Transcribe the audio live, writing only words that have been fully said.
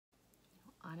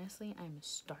honestly, I'm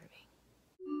starving.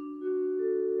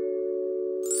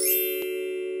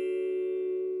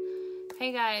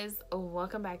 Hey guys,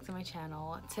 welcome back to my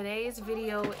channel. Today's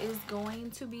video is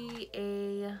going to be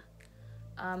a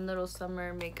little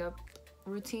summer makeup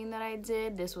routine that I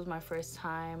did. This was my first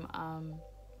time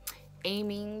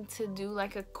aiming to do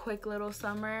like a quick little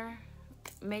summer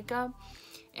makeup,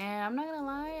 and I'm not gonna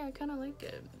lie, I kind of like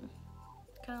it.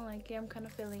 I'm kind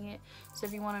of feeling it. So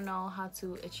if you want to know how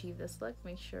to achieve this look,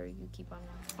 make sure you keep on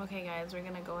watching. Okay guys, we're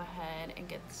gonna go ahead and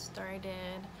get started.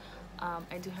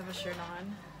 I do have a shirt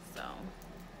on, so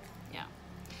yeah.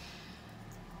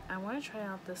 I want to try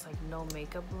out this like no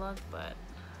makeup look, but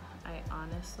I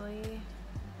honestly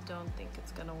don't think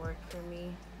it's gonna work for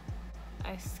me.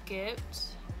 I skipped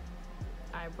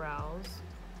eyebrows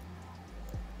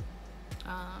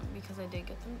because I did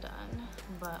get them done,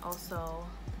 but also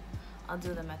I'll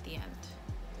do them at the end.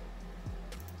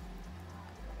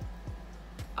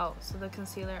 Oh, so the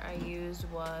concealer I used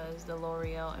was the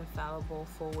Loreal Infallible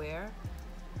Full Wear.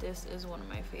 This is one of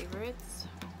my favorites.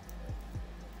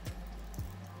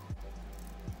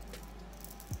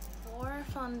 For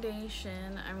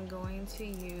foundation, I'm going to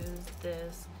use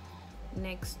this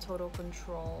NYX Total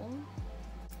Control.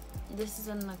 This is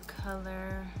in the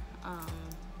color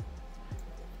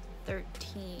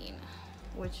 13,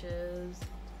 which is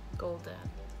golden.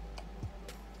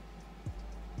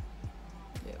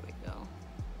 There we go.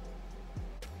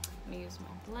 I'm gonna use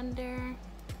my blender.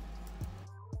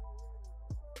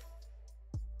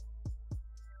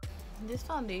 This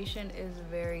foundation is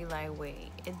very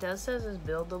lightweight. It does says it's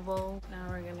buildable. Now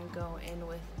we're gonna go in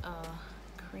with a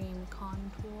cream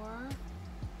contour.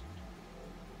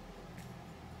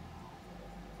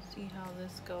 See how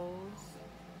this goes.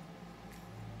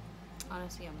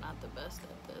 Honestly, I'm not the best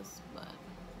at this, but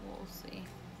we'll see.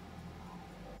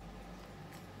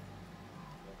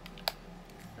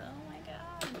 Oh my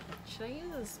god. Should I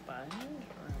use a sponge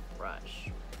or a brush?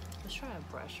 Let's try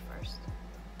a brush first.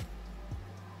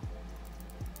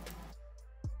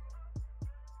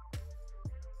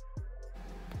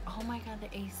 Oh my god,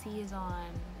 the AC is on.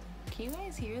 Can you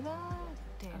guys hear that?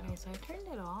 Damn. Okay, so I turned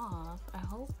it off. I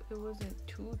hope it wasn't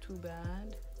too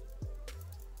bad.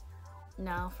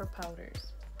 Now for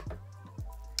powders.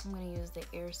 I'm gonna use the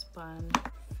Airspun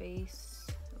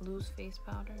loose face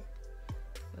powder.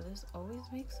 Yo, this always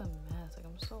makes a mess. Like,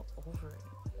 I'm so over it.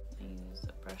 I use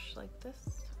a brush like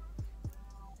this.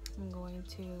 I'm going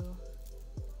to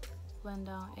blend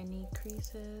out any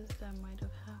creases that might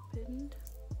have happened.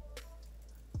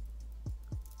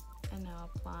 And now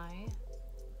apply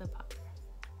the powder.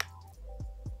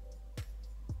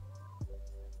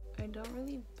 I don't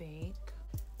really bake,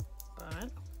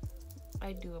 but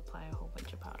I do apply a whole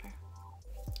bunch of powder.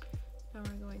 Now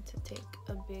we're going to take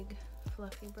a big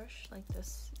fluffy brush like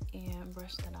this and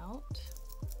brush that out.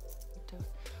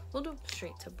 We'll do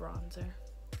straight to bronzer.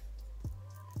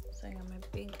 So I got my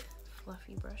big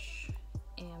fluffy brush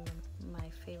and my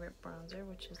favorite bronzer,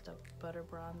 which is the Butter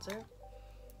Bronzer.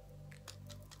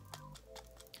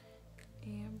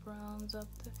 And bronze up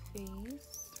the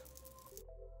face.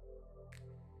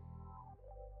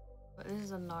 This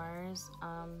is a NARS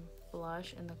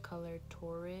blush in the color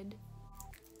Torrid.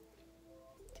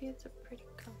 See, it's a pretty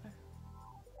color.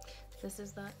 This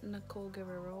is the Nicole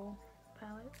Guerriero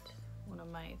palette, one of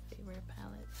my favorite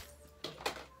palettes.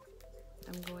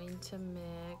 I'm going to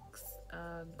mix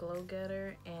Glow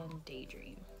Getter and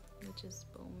Daydream, which is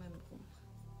boom and boom.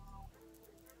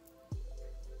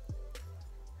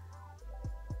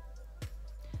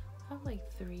 I have like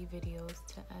 3 videos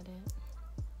to edit,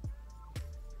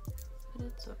 but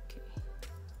it's okay.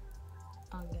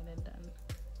 I'll get it done.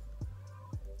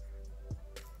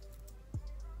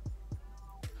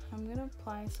 I'm gonna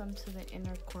apply some to the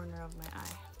inner corner of my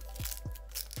eye.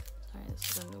 Alright,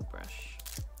 this is a new brush.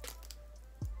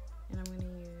 And I'm gonna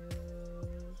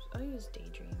I'll use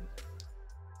Daydream.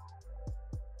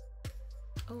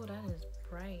 Oh, that is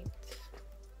bright.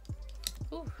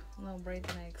 Ooh, a little bright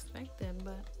than I expected,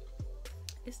 but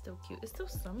it's still cute. It's still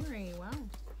summery. Wow.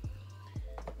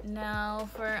 Now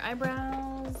for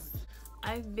eyebrows,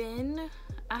 I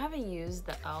haven't used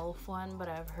the e.l.f. one, but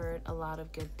I've heard a lot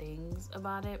of good things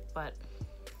about it, but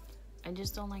I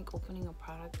just don't like opening a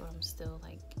product when I'm still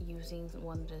like using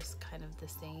one that's kind of the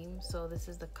same. So this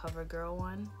is the Covergirl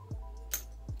one.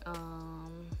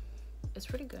 It's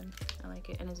pretty good. I like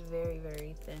it, and it's very,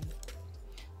 very thin.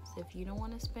 So if you don't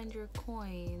want to spend your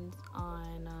coins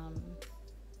on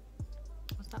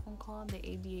what's that one called, the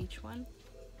ABH one,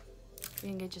 you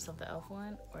can get yourself the e.l.f.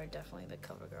 one, or definitely the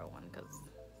Covergirl one, because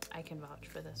I can vouch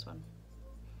for this one.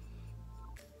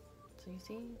 So you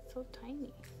see, it's so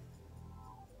tiny.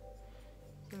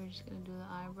 just gonna do the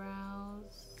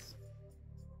eyebrows.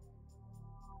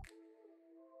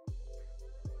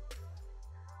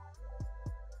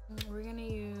 We're gonna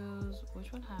use,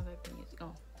 which one have I been using?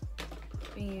 Oh, I'm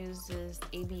gonna use this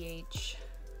ABH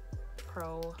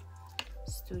Pro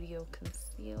Studio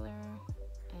Concealer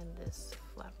and this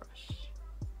flat brush.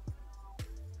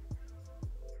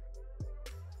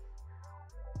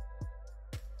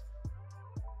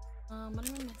 What am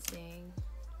I missing?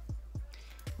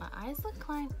 My eyes look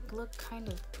kind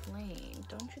of plain,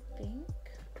 don't you think?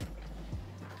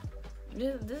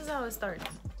 This is how it starts.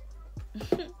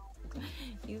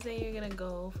 You say you're gonna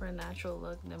go for a natural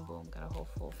look, then boom, got a whole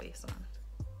full face on.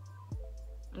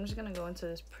 I'm just gonna go into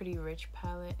this pretty rich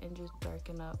palette and just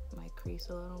darken up my crease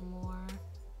a little more.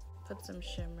 Put some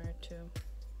shimmer too.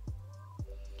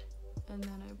 And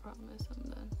then I promise I'm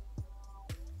done.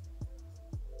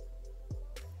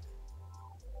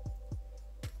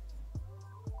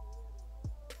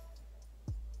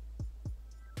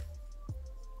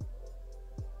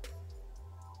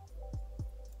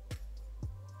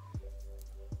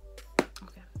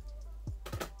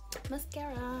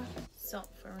 Mascara. So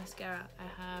for mascara,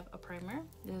 I have a primer.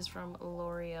 This is from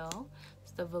Loreal.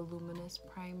 It's the voluminous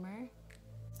primer.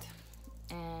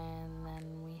 And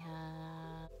then we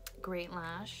have Great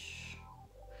Lash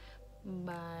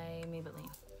by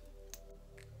Maybelline.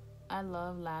 I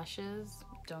love lashes,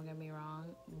 don't get me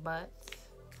wrong, but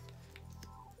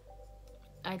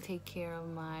I take care of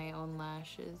my own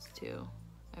lashes too.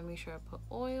 I make sure I put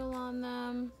oil on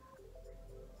them.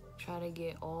 Try to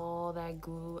get all that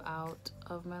glue out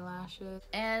of my lashes.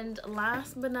 And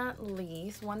last but not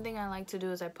least, one thing I like to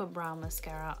do is I put brown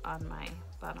mascara on my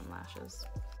bottom lashes.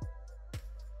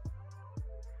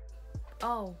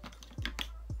 Oh,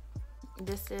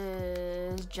 this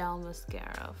is gel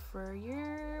mascara for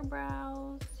your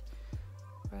brows.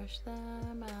 Brush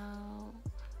them out.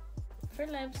 For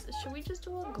lips, should we just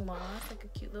do a gloss, like a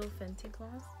cute little Fenty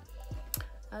gloss?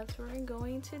 That's what we're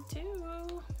going to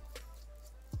do.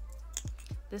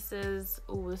 This is,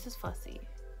 oh, this is Fussy.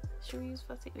 Should we use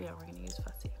Fussy? Yeah, we're gonna use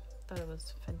Fussy. Thought it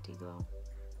was Fenty Glow.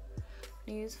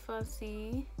 Use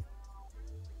Fussy.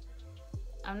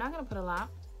 I'm not gonna put a lot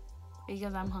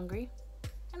because I'm hungry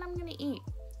and I'm gonna eat.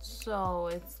 So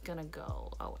it's gonna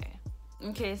go away.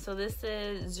 Okay, so this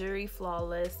is Zuri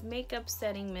Flawless Makeup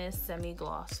Setting Mist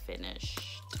Semi-Gloss Finish.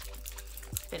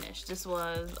 This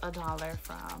was $1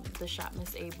 from the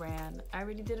Shopmissa brand. I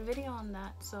already did a video on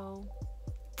that, so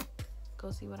go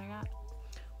see what I got.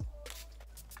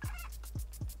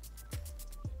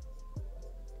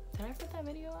 Did I put that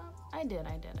video up? I did.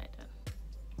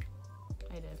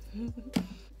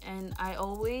 And I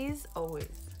always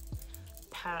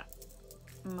pat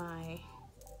my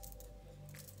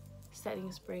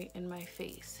setting spray in my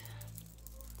face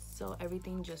so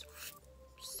everything just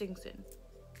sinks in.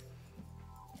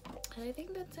 And I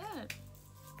think that's it.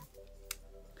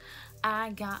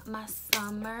 I got my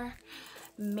summer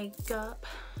makeup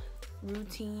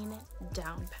routine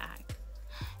down pat,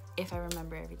 if I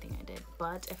remember everything I did.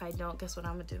 But if I don't, guess what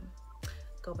I'm gonna do?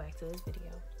 Go back to this video,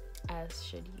 as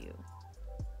should you.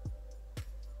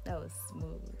 That was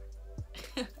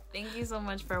smooth. Thank you so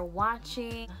much for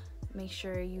watching. Make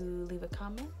sure you leave a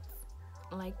comment,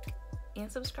 like, and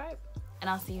subscribe, and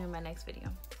I'll see you in my next video.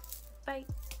 Bye.